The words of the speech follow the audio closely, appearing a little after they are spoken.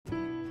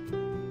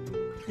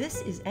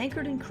This is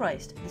Anchored in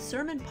Christ, the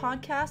sermon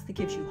podcast that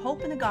gives you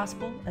hope in the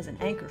gospel as an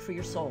anchor for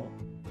your soul.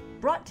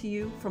 Brought to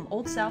you from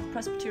Old South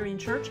Presbyterian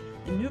Church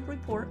in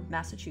Newburyport,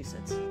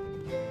 Massachusetts.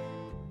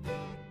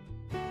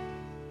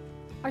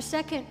 Our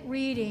second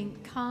reading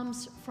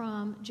comes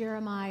from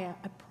Jeremiah,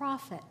 a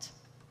prophet.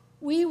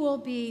 We will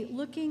be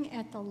looking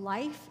at the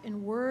life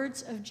and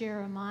words of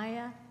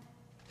Jeremiah,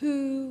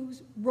 who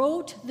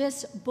wrote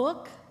this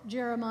book,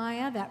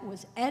 Jeremiah, that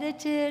was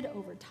edited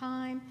over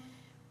time,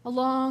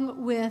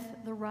 along with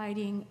the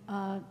writing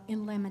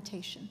in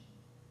Lamentation.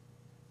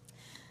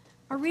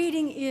 Our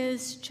reading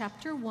is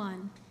chapter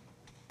 1,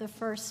 the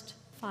first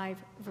 5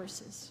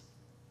 verses.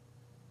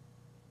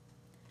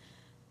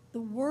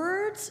 The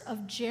words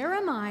of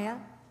Jeremiah,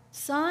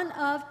 son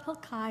of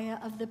Hilkiah,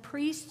 of the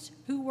priests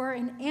who were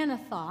in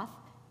Anathoth,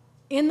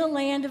 in the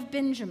land of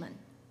Benjamin,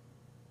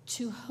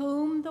 to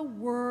whom the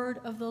word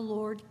of the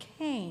Lord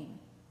came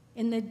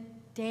in the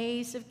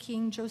days of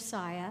King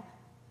Josiah,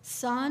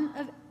 son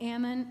of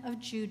Ammon of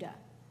Judah,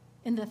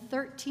 in the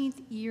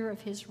 13th year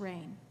of his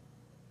reign.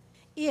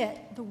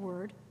 It, the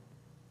word,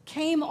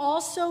 came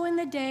also in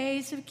the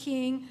days of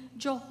King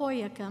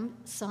Jehoiakim,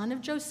 son of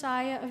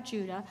Josiah of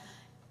Judah,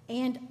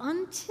 and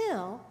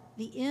until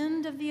the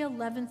end of the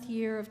 11th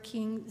year of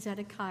King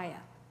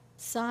Zedekiah,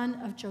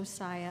 son of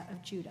Josiah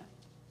of Judah,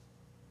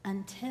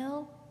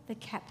 until the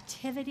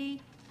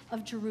captivity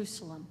of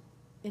Jerusalem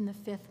in the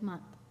 5th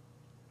month.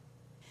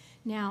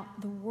 Now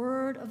the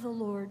word of the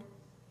Lord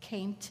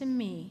came to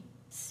me,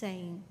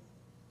 saying,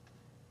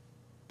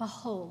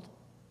 Behold,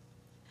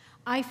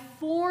 I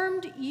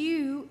formed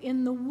you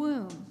in the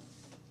womb.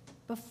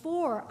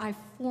 Before I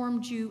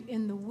formed you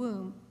in the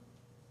womb,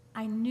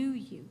 I knew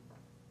you.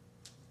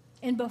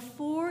 And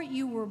before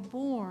you were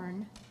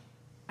born,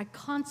 I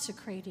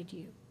consecrated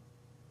you.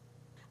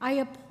 I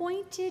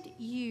appointed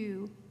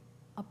you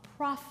a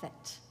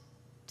prophet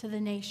to the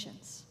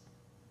nations.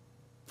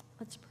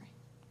 Let's pray.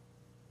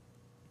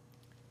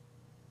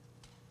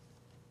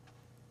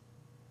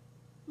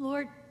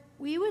 Lord,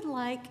 we would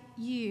like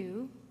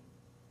you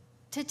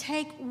to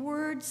take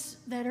words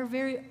that are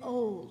very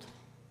old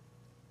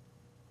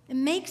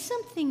and make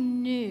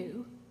something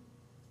new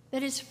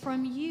that is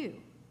from you,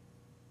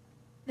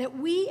 that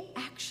we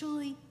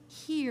actually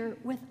hear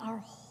with our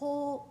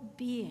whole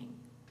being,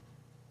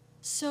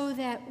 so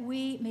that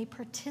we may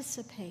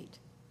participate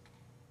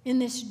in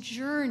this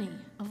journey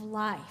of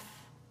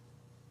life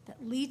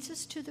that leads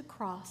us to the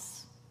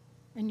cross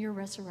and your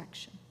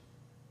resurrection.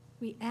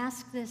 We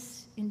ask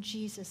this in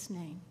Jesus'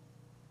 name.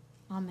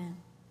 Amen.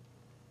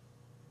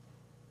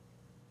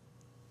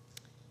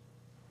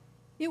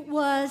 It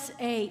was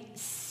a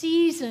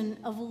season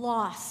of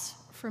loss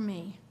for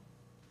me.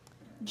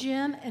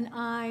 Jim and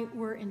I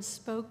were in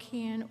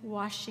Spokane,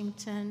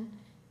 Washington.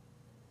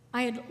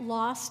 I had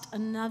lost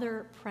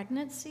another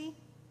pregnancy.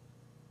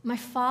 My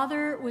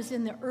father was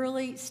in the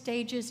early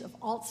stages of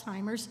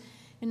Alzheimer's,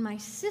 and my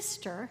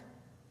sister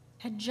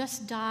had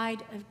just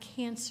died of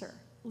cancer,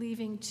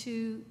 leaving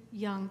 2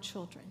 young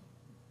children.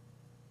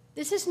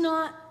 This is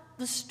not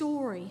the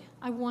story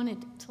I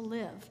wanted to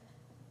live,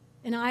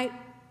 and I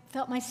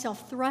felt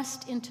myself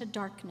thrust into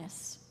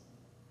darkness.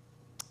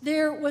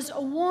 There was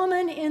a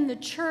woman in the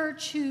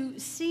church who,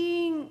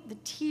 seeing the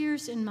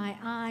tears in my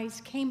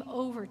eyes, came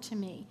over to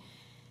me,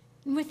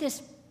 and with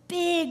this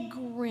big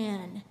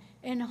grin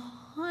and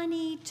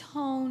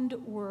honey-toned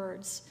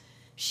words,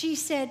 she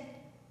said,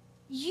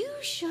 "You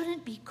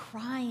shouldn't be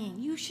crying.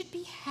 You should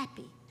be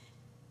happy.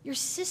 Your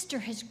sister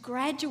has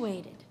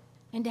graduated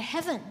into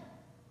heaven."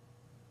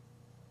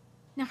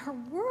 Now, her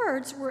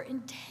words were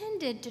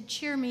intended to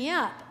cheer me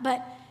up,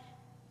 but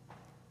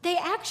they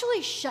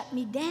actually shut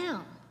me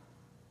down.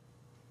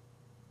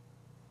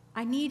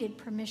 I needed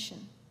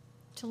permission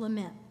to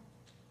lament.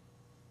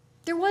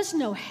 There was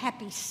no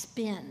happy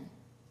spin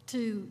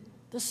to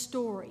the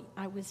story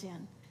I was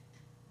in.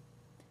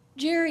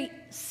 Jerry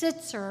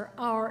Sitzer,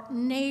 our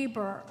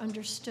neighbor,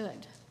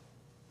 understood.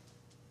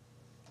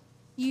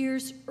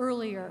 Years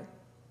earlier,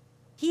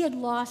 he had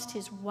lost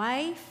his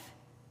wife,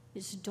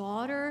 his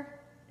daughter,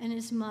 and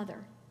his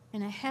mother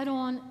in a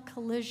head-on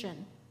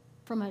collision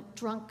from a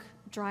drunk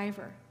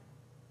driver.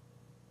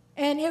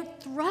 And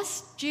it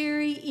thrust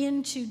Jerry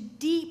into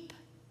deep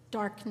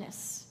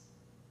darkness,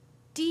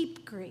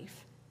 deep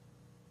grief.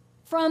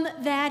 From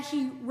that,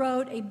 he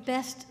wrote a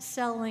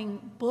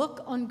best-selling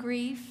book on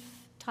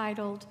grief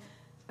titled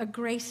A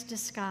Grace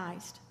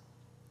Disguised.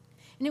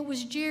 And it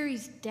was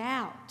Jerry's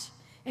doubt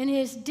and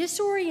his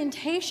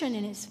disorientation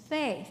in his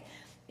faith,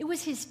 it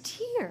was his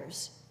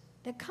tears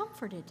that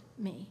comforted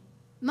me,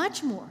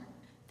 much more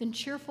than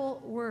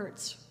cheerful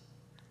words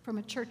from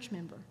a church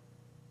member.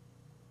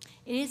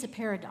 It is a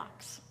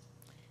paradox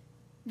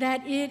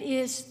that it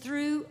is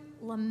through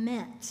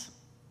lament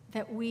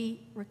that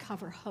we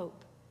recover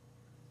hope.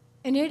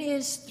 And it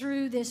is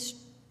through this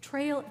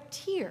trail of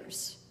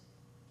tears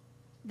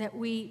that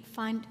we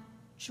find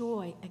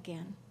joy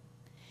again.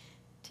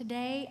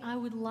 Today, I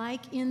would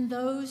like in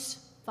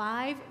those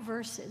 5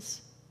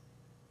 verses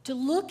to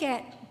look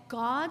at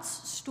God's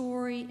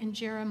story in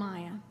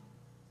Jeremiah,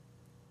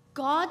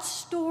 God's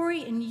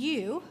story in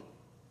you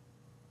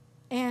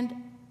and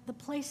the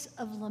place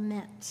of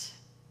lament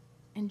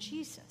in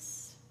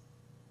Jesus.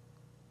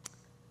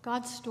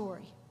 God's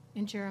story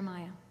in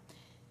Jeremiah.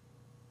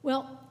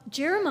 Well,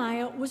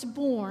 Jeremiah was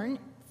born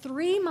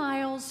 3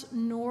 miles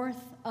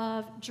north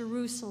of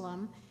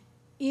Jerusalem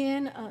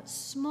in a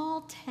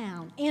small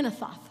town,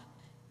 Anathoth.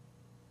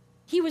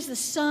 He was the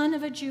son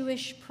of a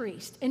Jewish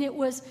priest, and it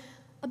was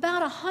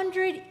about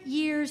 100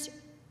 years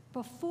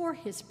before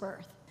his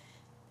birth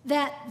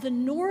that the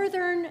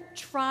northern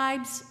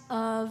tribes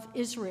of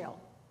Israel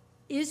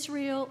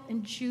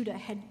and Judah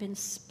had been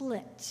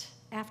split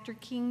after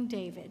King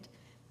David.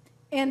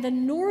 And the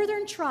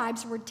northern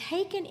tribes were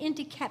taken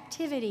into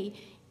captivity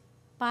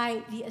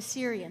by the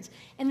Assyrians.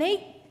 And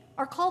they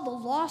are called the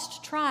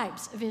lost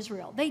tribes of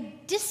Israel. They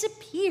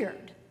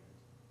disappeared.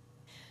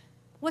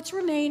 What's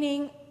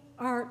remaining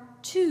are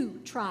 2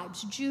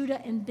 tribes, Judah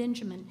and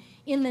Benjamin,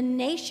 in the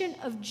nation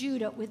of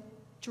Judah with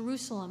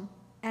Jerusalem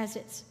as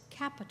its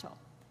capital.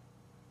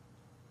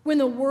 When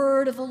the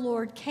word of the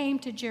Lord came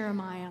to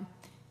Jeremiah,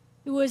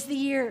 it was the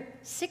year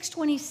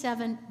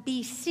 627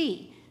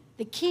 BC.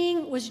 The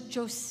king was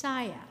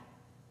Josiah.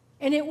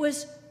 And it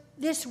was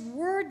this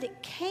word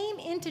that came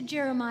into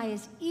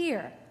Jeremiah's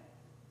ear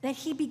that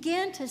he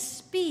began to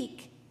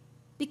speak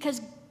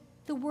because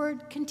the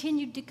word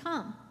continued to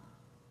come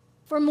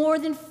for more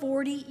than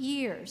 40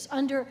 years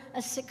under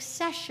a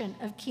succession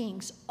of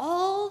kings,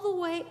 all the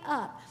way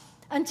up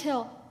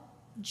until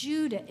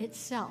Judah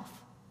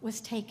itself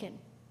was taken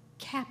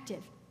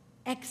captive,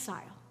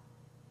 exile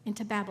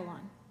into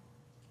Babylon.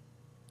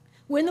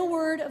 When the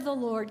word of the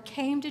Lord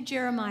came to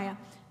Jeremiah,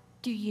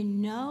 do you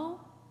know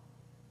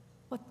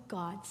what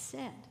God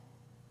said?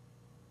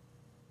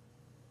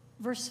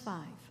 Verse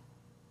 5.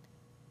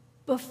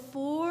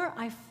 Before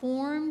I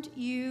formed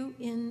you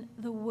in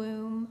the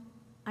womb,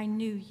 I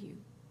knew you.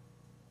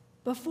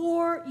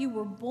 Before you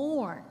were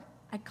born,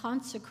 I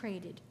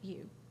consecrated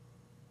you.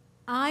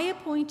 I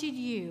appointed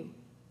you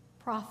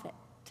prophet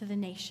to the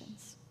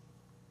nations.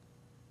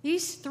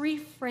 These 3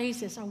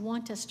 phrases I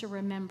want us to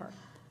remember.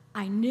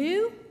 I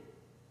knew,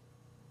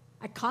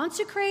 I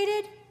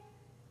consecrated,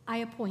 I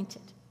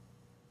appointed.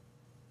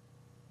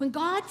 When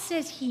God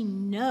says he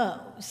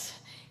knows,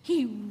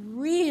 he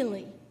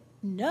really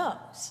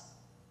knows.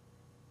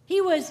 He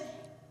was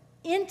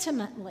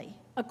intimately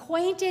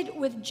acquainted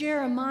with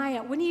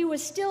Jeremiah when he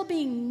was still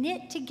being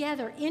knit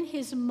together in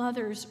his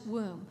mother's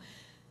womb.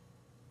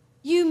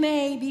 You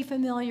may be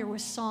familiar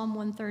with Psalm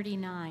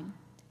 139.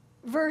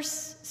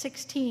 Verse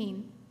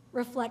 16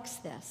 reflects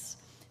this.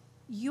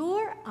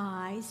 Your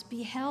eyes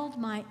beheld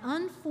my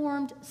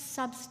unformed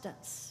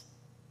substance.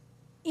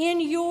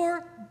 In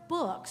your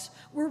books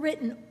were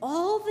written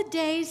all the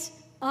days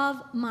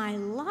of my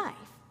life,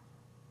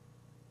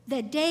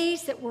 the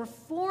days that were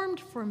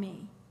formed for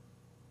me,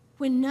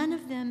 when none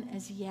of them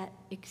as yet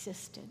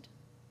existed.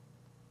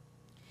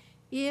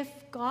 If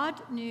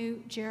God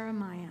knew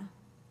Jeremiah,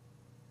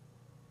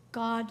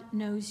 God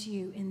knows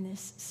you in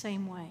this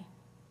same way.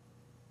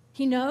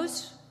 He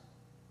knows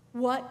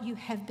what you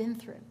have been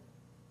through.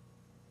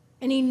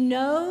 And he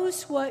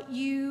knows what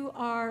you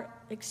are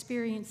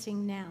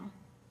experiencing now.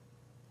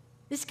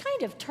 This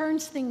kind of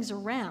turns things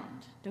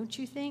around, don't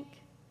you think?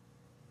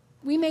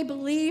 We may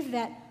believe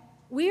that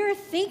we are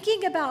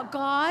thinking about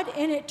God,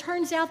 and it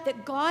turns out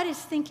that God is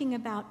thinking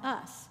about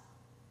us.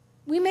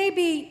 We may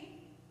be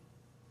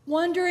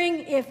wondering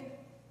if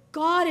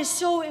God is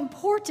so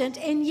important,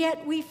 and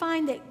yet we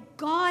find that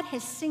God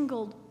has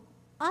singled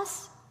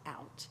us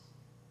out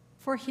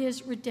for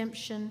his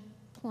redemption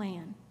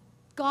plan.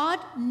 God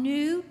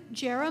knew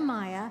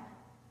Jeremiah,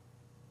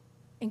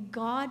 and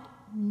God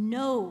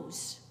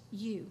knows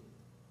you.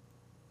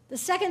 The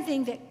second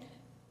thing that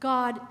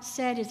God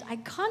said is, I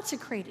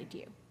consecrated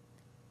you.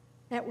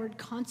 That word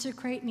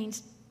consecrate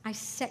means I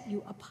set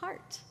you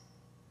apart.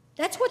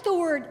 That's what the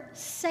word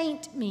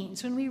saint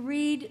means. When we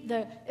read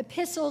the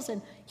epistles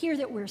and hear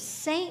that we're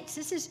saints,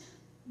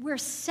 we're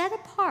set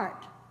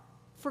apart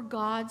for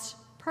God's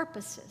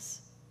purposes.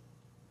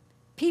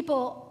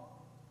 People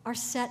are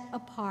set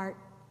apart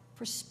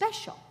for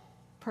special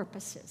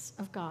purposes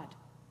of God.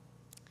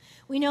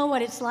 We know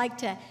what it's like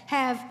to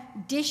have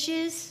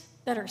dishes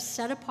that are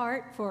set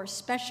apart for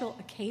special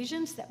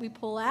occasions that we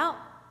pull out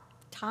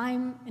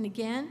time and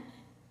again.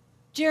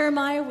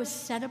 Jeremiah was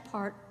set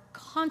apart,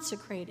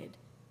 consecrated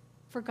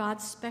for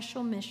God's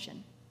special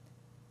mission,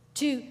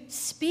 to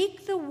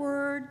speak the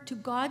word to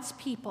God's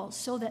people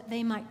so that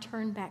they might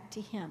turn back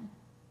to him.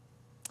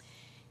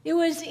 It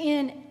was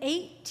in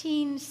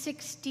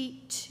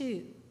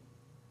 1862,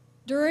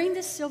 during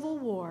the Civil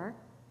War,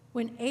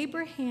 when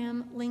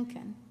Abraham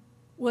Lincoln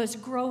was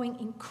growing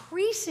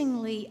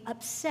increasingly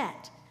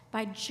upset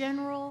by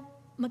General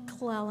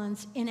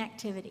McClellan's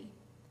inactivity,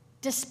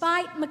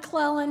 despite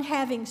McClellan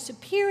having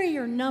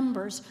superior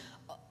numbers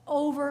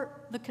over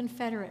the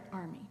Confederate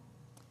Army.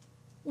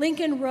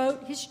 Lincoln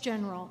wrote his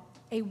general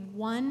a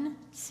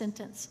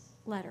 1-sentence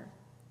letter.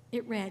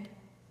 It read,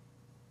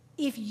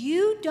 "If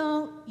you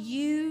don't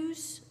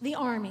use the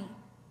army,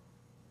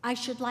 I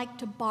should like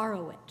to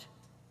borrow it.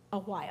 a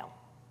while.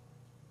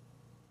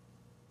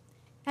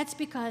 That's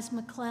because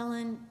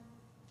McClellan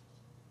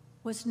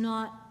was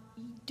not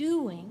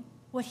doing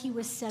what he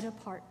was set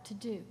apart to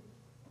do.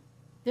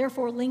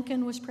 Therefore,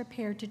 Lincoln was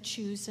prepared to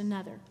choose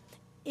another.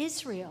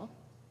 Israel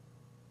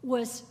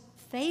was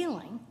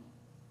failing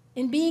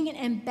in being an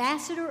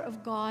ambassador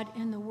of God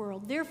in the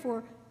world.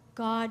 Therefore,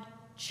 God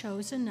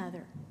chose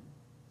another,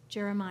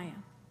 Jeremiah.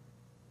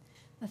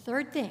 The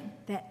third thing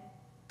that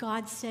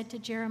God said to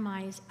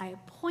Jeremiah is, I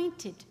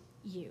appointed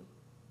you.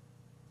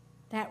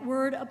 That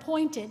word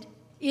appointed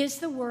is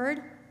the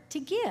word to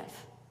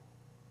give.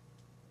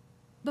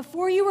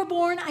 Before you were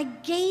born, I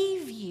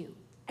gave you.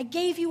 I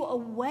gave you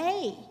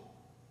away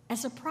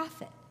as a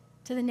prophet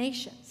to the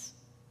nations.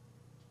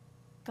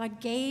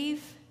 God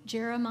gave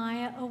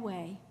Jeremiah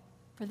away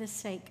for the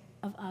sake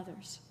of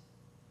others.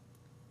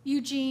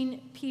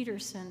 Eugene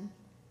Peterson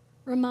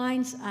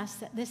reminds us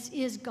that this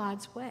is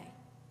God's way.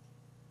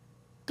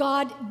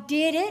 God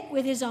did it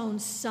with his own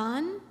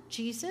son,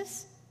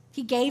 Jesus.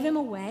 He gave him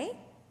away.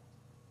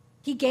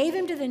 He gave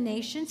him to the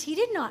nations. He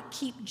did not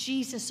keep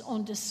Jesus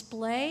on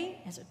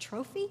display as a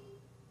trophy.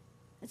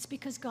 That's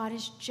because God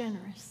is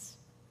generous.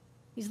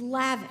 He's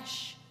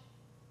lavish.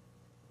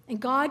 And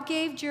God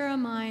gave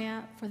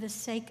Jeremiah for the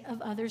sake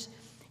of others.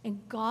 And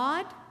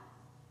God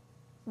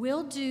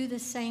will do the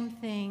same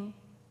thing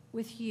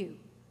with you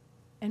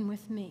and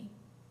with me.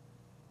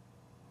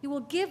 He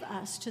will give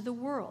us to the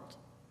world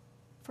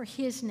for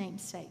his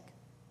name's sake.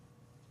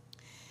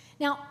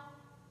 Now,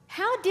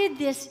 how did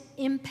this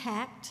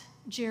impact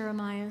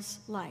Jeremiah's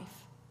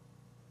life?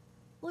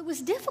 Well, it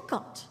was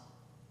difficult.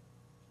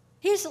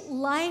 His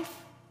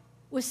life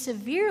was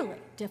severely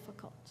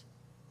difficult.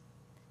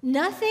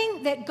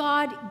 Nothing that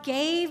God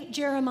gave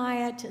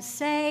Jeremiah to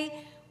say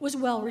was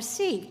well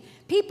received.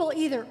 People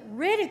either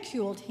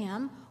ridiculed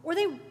him or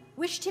they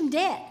wished him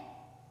dead.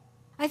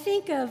 I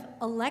think of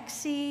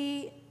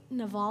Alexei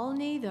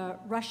Navalny, the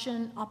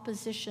Russian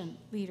opposition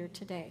leader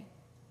today.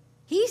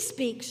 He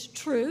speaks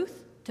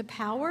truth to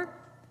power,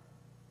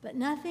 but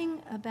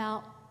nothing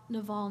about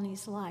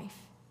Navalny's life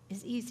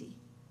is easy.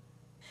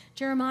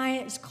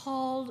 Jeremiah is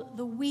called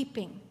the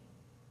weeping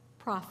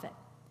prophet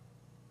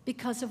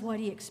because of what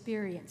he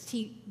experienced.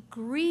 He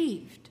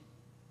grieved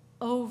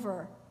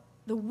over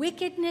the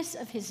wickedness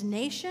of his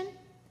nation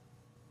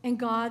and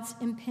God's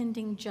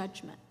impending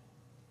judgment.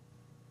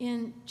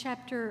 In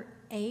chapter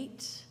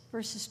 8,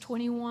 verses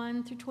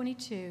 21 through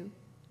 22,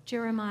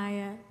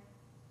 Jeremiah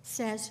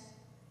says,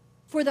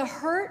 "For the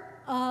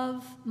hurt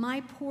of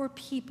my poor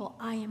people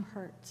I am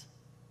hurt.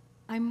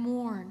 I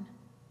mourn,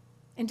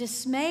 and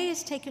dismay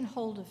has taken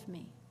hold of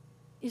me.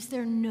 Is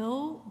there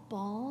no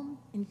balm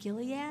in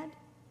Gilead?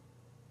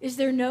 Is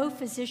there no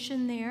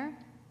physician there?"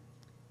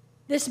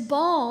 This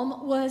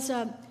balm was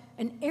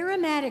an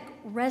aromatic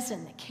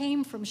resin that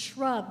came from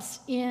shrubs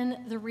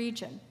in the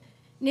region.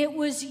 And it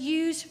was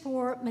used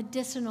for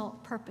medicinal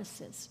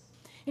purposes.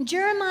 And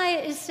Jeremiah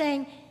is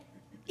saying,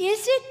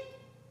 is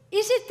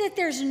it that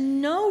there's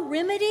no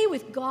remedy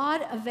with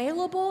God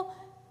available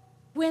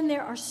when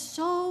there are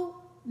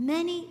so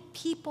many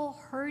people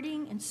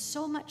hurting and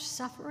so much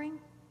suffering?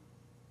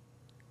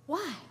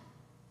 Why?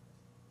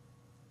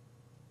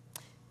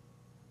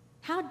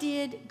 How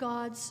did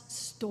God's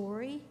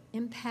story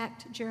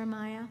impact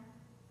Jeremiah?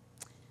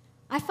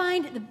 I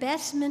find the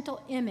best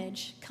mental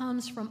image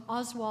comes from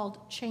Oswald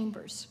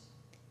Chambers.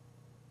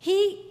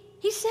 He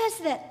says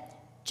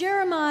that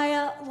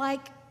Jeremiah,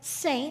 like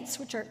saints,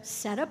 which are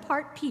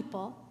set-apart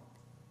people,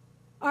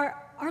 are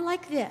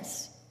like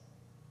this.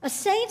 A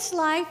saint's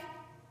life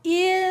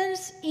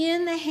is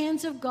in the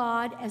hands of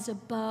God as a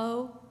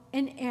bow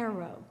and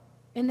arrow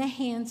in the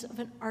hands of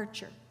an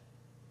archer.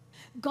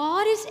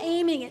 God is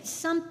aiming at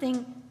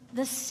something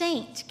the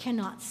saint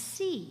cannot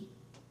see.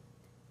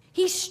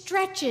 He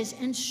stretches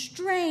and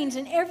strains,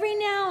 and every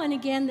now and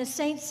again the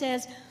saint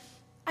says,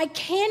 I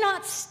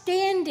cannot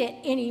stand it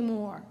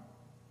anymore.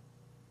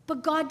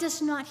 But God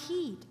does not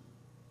heed.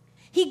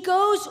 He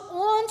goes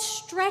on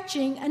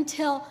stretching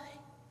until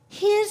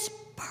his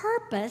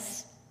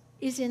purpose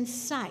is in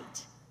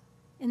sight,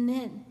 and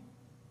then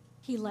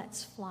he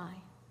lets fly.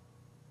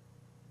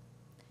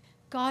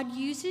 God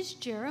uses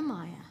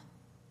Jeremiah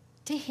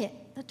to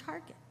hit the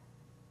target.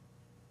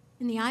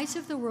 In the eyes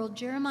of the world,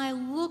 Jeremiah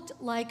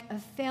looked like a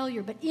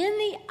failure, but in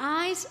the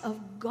eyes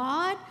of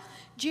God,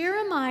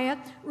 Jeremiah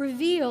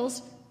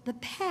reveals the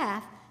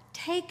path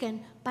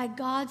taken by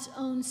God's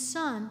own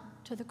Son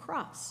to the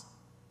cross.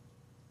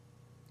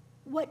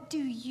 What do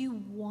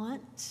you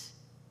want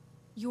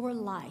your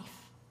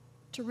life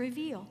to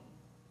reveal?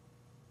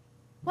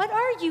 What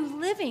are you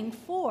living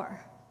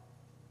for?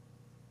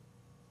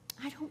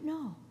 I don't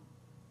know.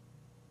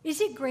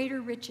 Is it greater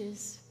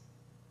riches?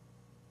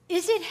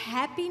 Is it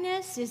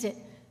happiness? Is it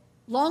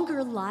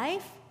longer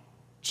life?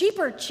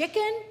 Cheaper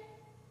chicken?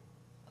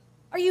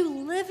 Are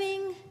you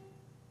living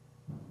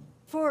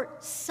for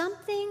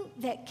something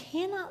that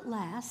cannot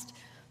last?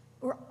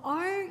 Or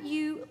are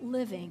you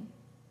living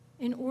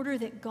in order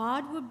that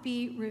God would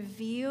be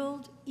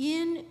revealed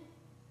in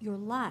your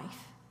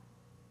life,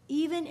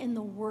 even in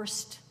the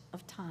worst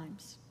of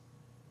times?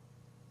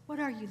 What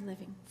are you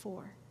living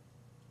for?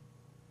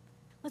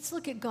 Let's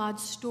look at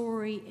God's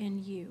story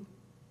in you.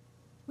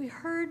 We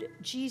heard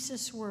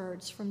Jesus'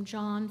 words from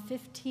John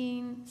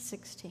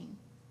 15:16.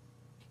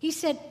 He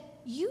said,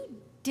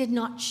 "You did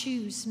not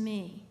choose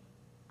me.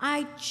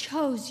 I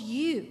chose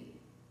you,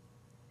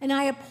 and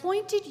I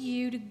appointed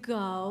you to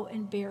go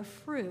and bear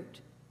fruit,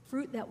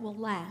 fruit that will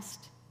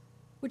last,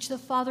 which the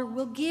Father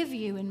will give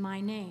you in my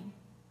name."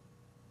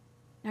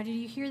 Now, did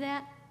you hear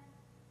that?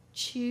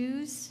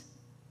 Choose,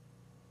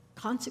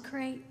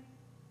 consecrate,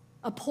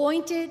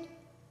 appointed,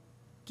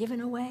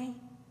 given away.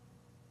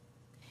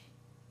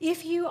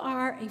 If you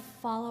are a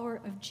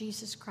follower of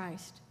Jesus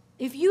Christ,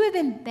 if you have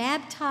been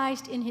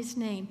baptized in his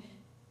name,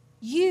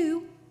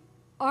 you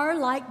are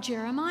like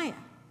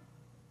Jeremiah.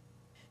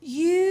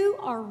 You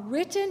are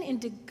written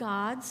into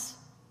God's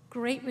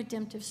great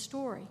redemptive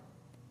story,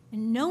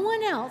 and no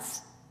one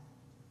else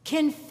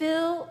can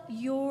fill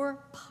your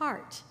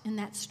part in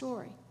that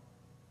story.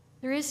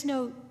 There is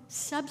no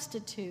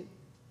substitute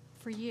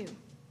for you.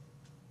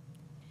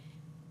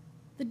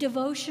 The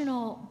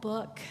devotional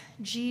book,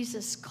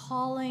 Jesus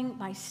Calling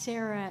by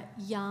Sarah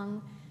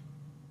Young,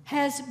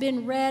 has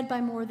been read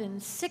by more than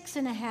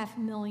 6.5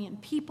 million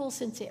people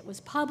since it was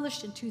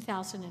published in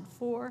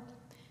 2004.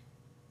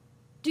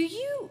 Do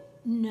you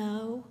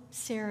know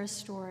Sarah's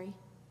story?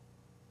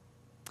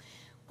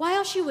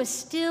 While she was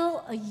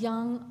still a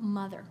young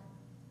mother,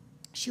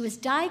 she was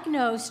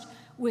diagnosed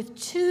with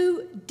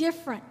 2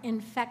 different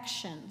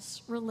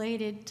infections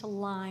related to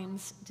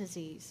Lyme's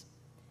disease.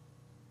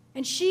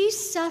 And she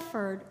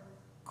suffered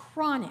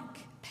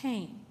chronic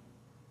pain.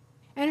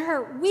 And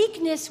her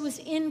weakness was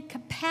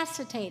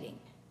incapacitating.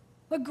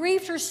 What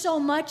grieved her so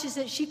much is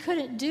that she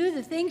couldn't do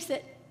the things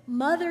that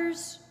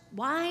mothers,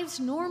 wives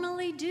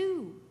normally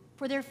do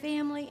for their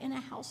family in a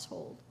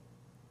household.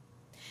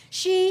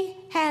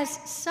 She has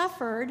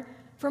suffered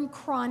from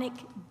chronic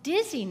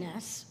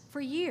dizziness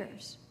for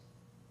years.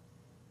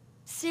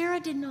 Sarah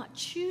did not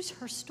choose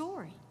her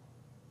story.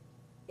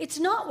 It's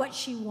not what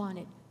she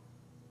wanted.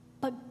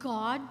 But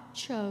God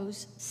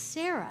chose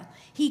Sarah.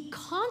 He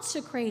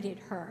consecrated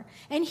her,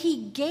 and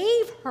he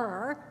gave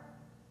her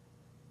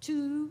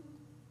to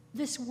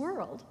this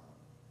world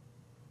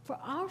for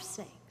our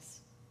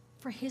sakes,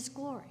 for his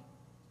glory.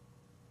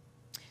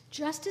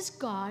 Just as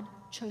God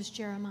chose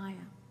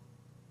Jeremiah,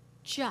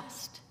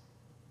 just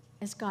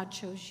as God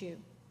chose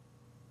you.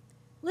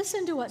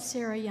 Listen to what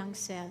Sarah Young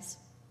says.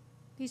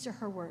 These are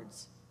her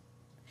words.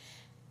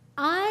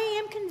 "I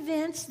am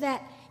convinced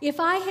that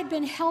if I had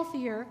been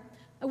healthier,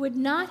 I would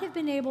not have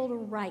been able to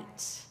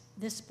write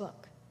this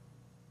book.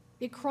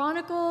 It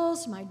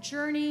chronicles my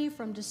journey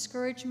from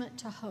discouragement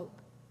to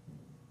hope.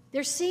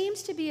 There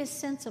seems to be a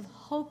sense of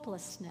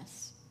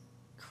hopelessness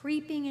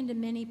creeping into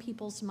many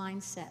people's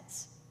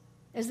mindsets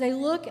as they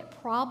look at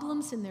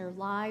problems in their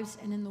lives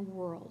and in the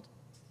world.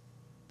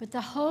 But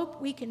the hope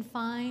we can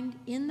find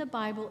in the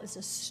Bible is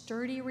a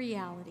sturdy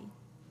reality,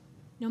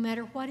 no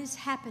matter what is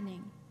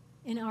happening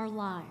in our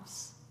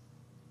lives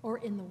or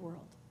in the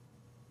world."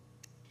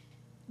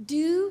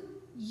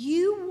 Do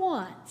you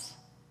want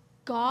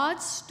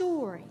God's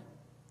story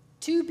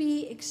to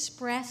be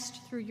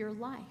expressed through your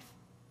life?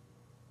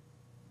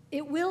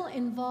 It will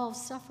involve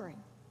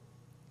suffering.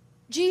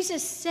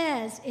 Jesus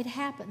says it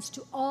happens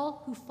to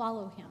all who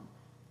follow him.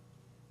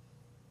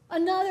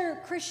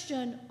 Another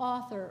Christian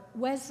author,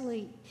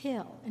 Wesley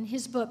Hill, in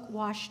his book,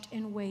 Washed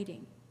in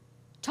Waiting,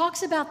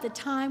 talks about the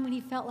time when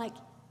he felt like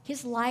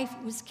his life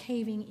was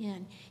caving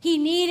in. He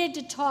needed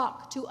to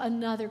talk to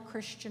another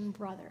Christian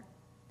brother.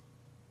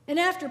 And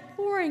after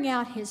pouring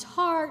out his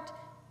heart,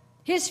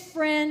 his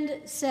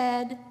friend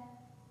said,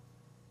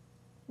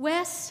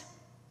 "Wes,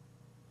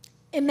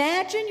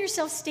 imagine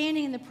yourself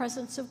standing in the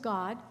presence of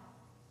God,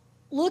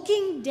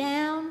 looking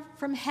down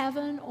from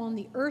heaven on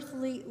the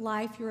earthly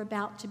life you're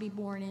about to be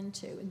born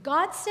into. And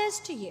God says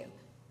to you,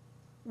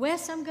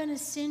 'Wes, I'm going to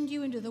send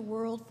you into the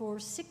world for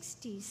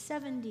 60,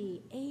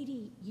 70,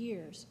 80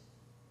 years.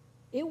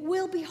 It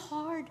will be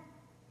hard.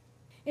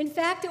 In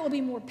fact, it will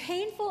be more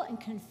painful and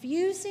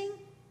confusing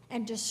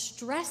and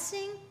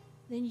distressing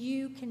than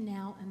you can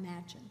now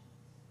imagine.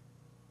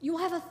 You'll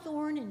have a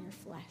thorn in your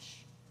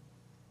flesh.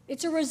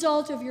 It's a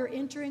result of your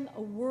entering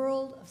a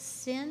world of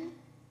sin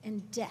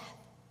and death,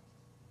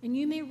 and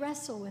you may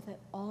wrestle with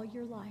it all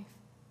your life.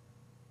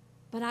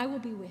 But I will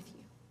be with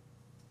you.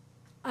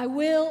 I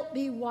will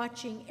be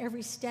watching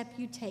every step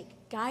you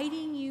take,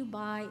 guiding you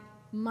by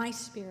my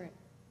Spirit,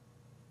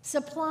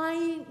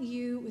 supplying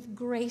you with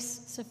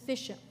grace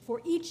sufficient for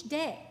each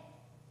day.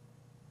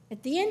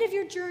 At the end of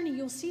your journey,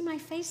 you'll see my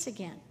face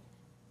again,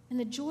 and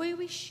the joy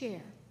we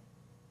share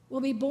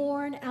will be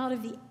born out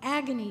of the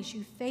agonies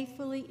you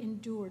faithfully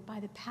endured by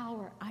the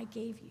power I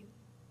gave you.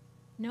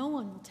 No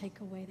one will take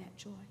away that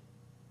joy.'"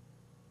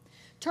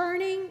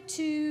 Turning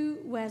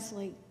to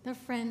Wesley, the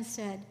friend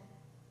said,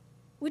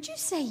 "Would you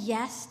say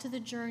yes to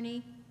the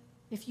journey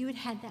if you had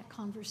had that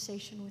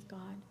conversation with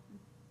God?"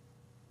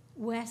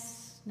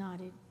 Wes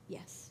nodded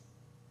yes.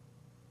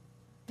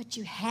 "But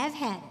you have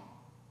had it,"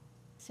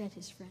 said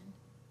his friend.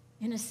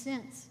 "In a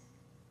sense,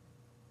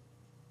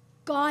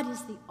 God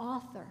is the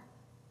author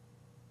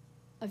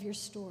of your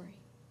story.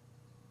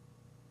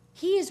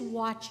 He is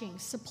watching,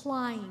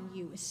 supplying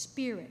you with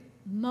spirit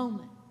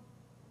moment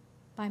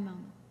by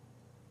moment.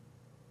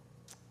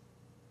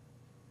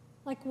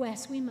 Like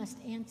Wes, we must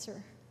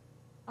answer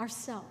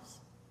ourselves.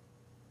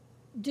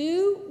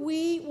 Do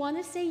we want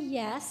to say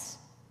yes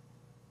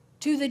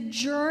to the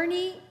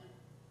journey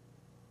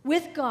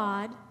with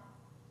God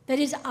that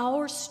is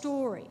our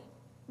story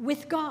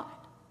with God?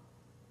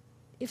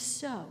 If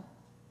so,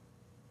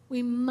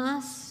 we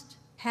must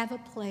have a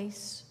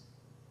place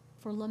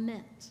for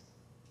lament.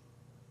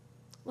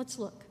 Let's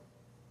look.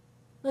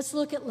 Let's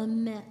look at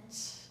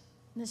lament,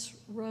 this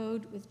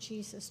road with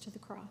Jesus to the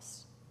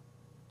cross.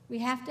 We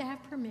have to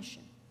have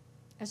permission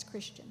as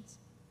Christians.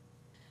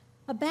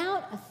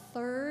 About a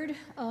third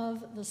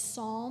of the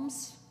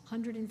Psalms,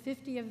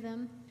 150 of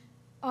them,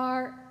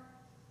 are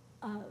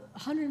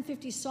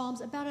 150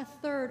 Psalms, about a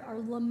third are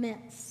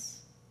laments.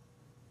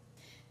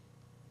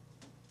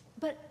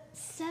 But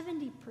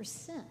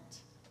 70%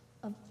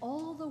 of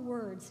all the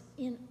words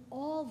in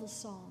all the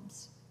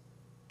Psalms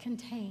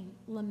contain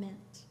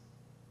lament.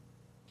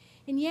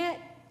 And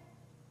yet,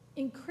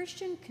 in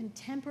Christian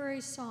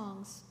contemporary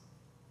songs,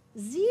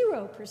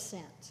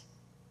 0%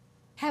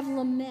 have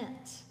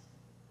lament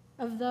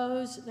of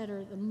those that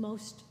are the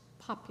most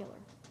popular.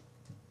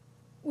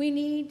 We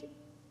need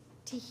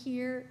to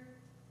hear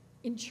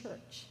in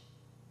church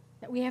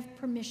that we have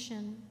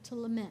permission to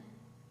lament,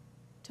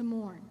 to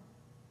mourn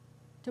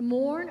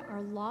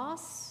our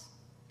loss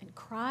and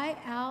cry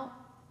out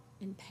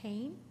in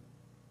pain.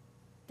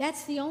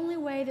 That's the only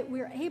way that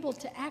we're able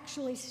to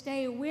actually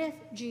stay with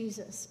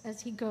Jesus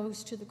as he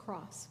goes to the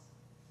cross.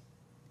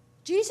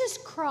 Jesus'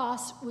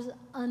 cross was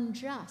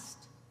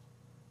unjust.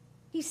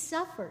 He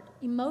suffered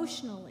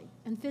emotionally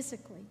and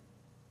physically.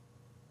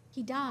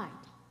 He died,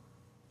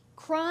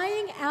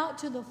 crying out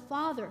to the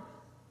Father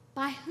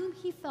by whom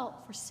he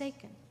felt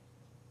forsaken.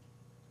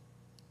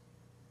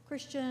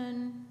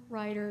 Christian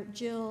writer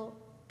Jill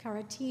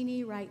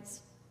Caratini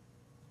writes,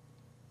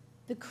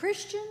 "The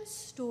Christian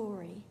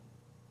story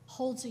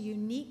holds a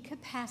unique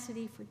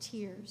capacity for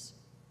tears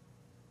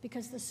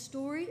because the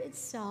story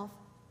itself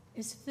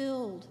is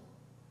filled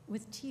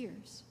with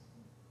tears.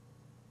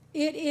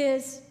 It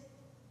is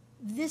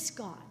this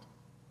God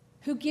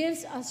who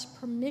gives us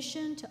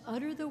permission to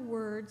utter the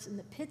words in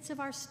the pits of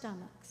our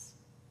stomachs,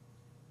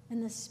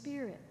 and the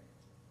Spirit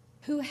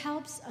who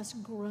helps us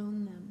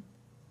groan them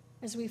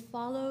as we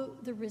follow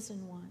the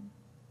risen one,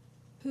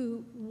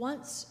 who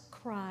once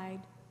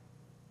cried,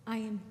 'I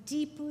am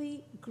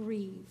deeply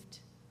grieved,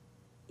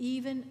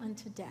 even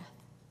unto death.'"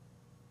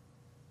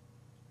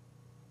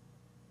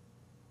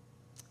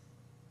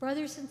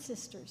 Brothers and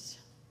sisters,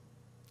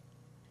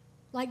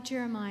 like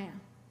Jeremiah,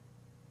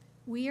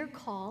 we are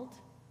called,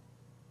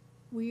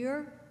 we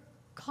are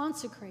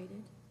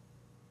consecrated,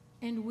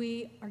 and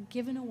we are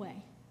given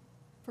away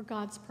for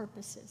God's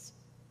purposes.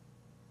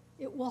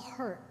 It will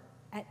hurt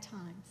at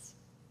times.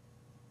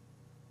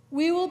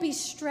 We will be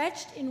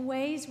stretched in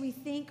ways we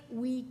think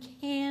we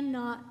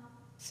cannot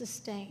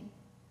sustain.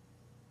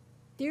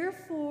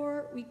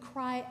 Therefore, we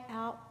cry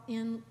out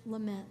in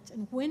lament.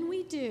 And when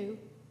we do,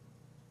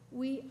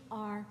 we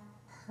are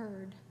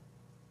heard.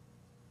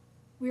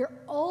 We are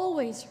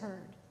always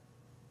heard.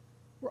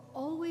 We're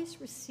always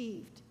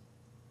received.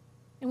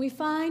 And we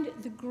find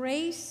the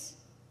grace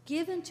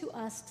given to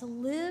us to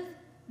live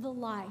the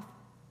life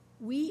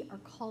we are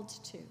called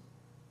to.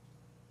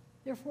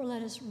 Therefore,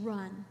 let us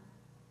run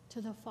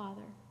to the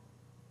Father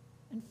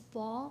and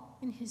fall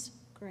in his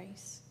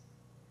grace.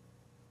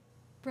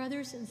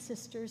 Brothers and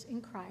sisters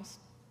in Christ,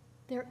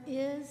 there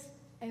is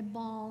a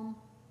balm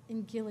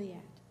in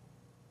Gilead.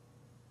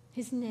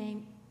 His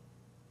name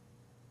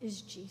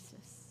is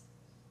Jesus.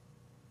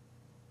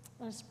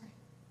 Let us pray.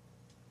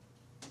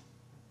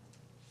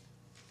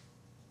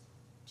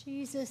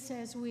 Jesus,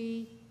 as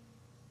we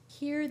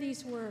hear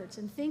these words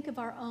and think of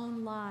our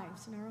own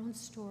lives and our own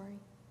story,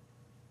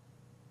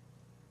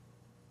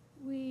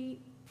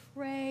 we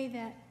pray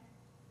that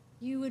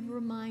you would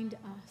remind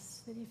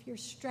us that if you're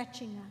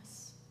stretching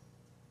us,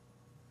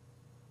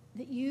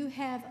 that you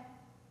have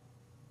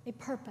a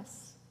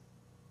purpose,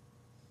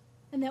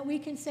 and that we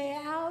can say,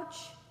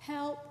 "Ouch,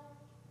 help,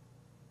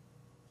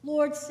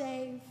 Lord,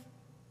 save,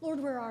 Lord,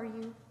 where are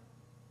you?"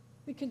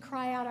 We can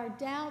cry out our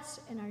doubts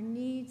and our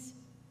needs,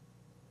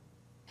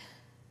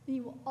 and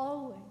you will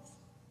always,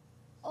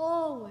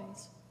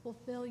 always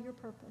fulfill your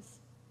purpose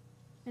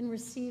and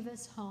receive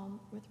us home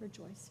with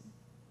rejoicing.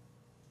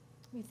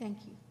 We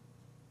thank you.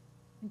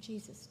 In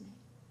Jesus' name,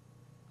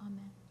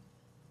 amen.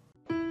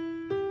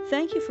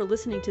 Thank you for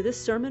listening to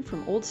this sermon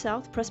from Old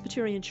South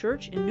Presbyterian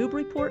Church in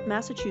Newburyport,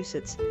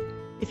 Massachusetts.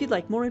 If you'd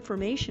like more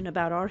information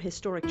about our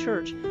historic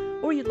church,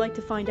 or you'd like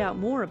to find out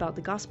more about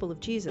the gospel of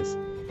Jesus,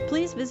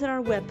 please visit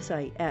our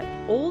website at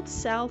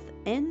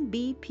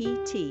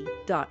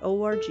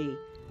oldsouthnbpt.org.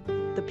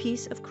 The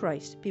peace of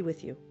Christ be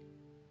with you.